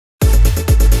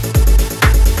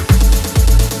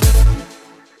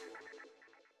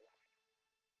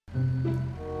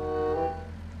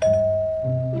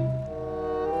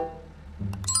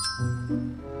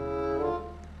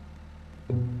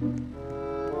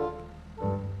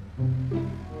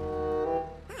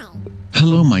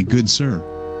Hello, my good sir.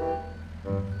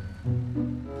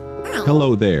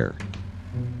 Hello there.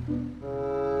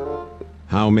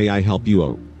 How may I help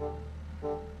you?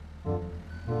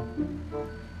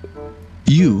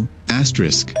 You,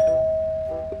 asterisk.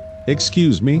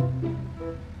 Excuse me?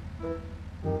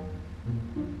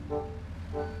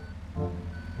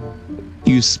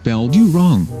 You spelled you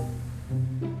wrong.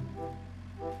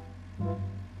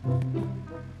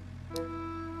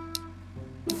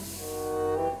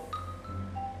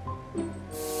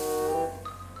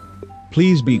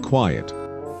 Please be quiet,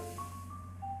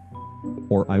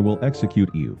 or I will execute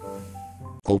you.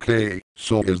 Okay,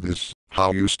 so is this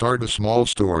how you start a small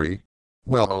story?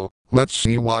 Well, let's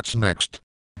see what's next.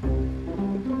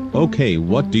 Okay,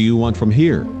 what do you want from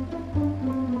here?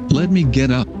 Let me get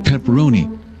up,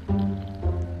 pepperoni.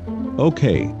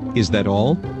 Okay, is that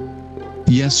all?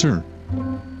 Yes, sir.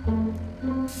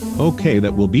 Okay,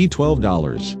 that will be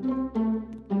 $12.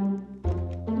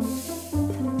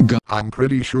 I'm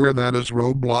pretty sure that as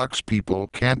Roblox people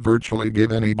can't virtually give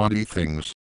anybody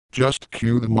things. Just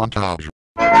cue the montage.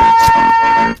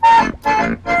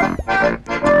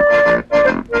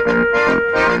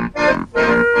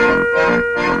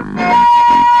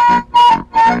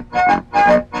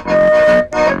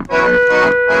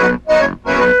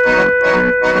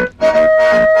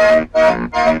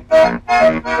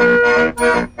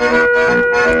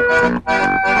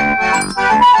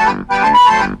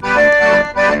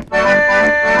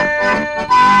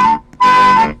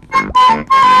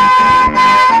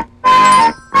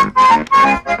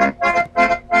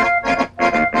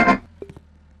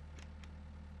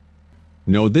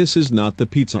 No, this is not the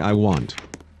pizza I want.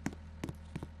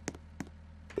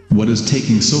 What is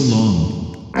taking so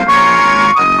long?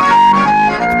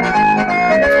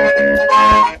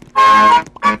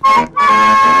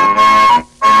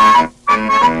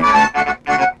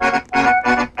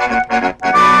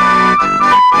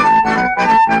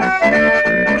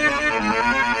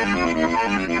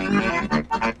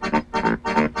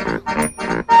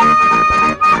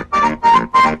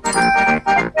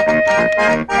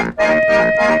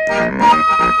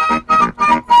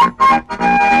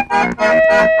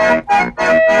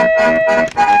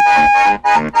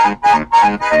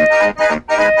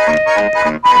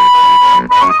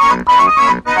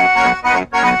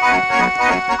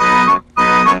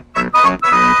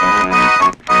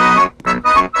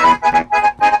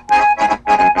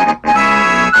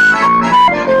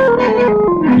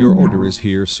 Your order is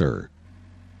here, sir.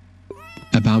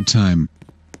 About time.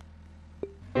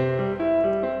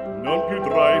 Non più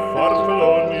tra i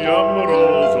farfalloni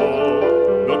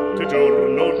amoroso, notte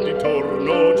giorno di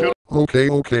torno.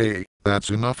 Okay, that's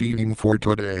enough eating for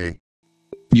today.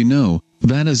 You know,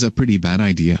 that is a pretty bad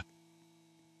idea.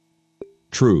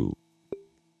 True.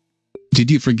 Did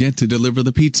you forget to deliver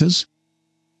the pizzas?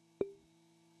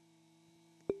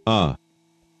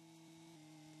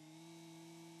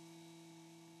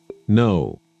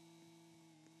 No.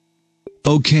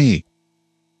 Okay.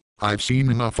 I've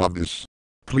seen enough of this.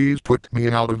 Please put me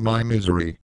out of my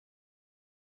misery.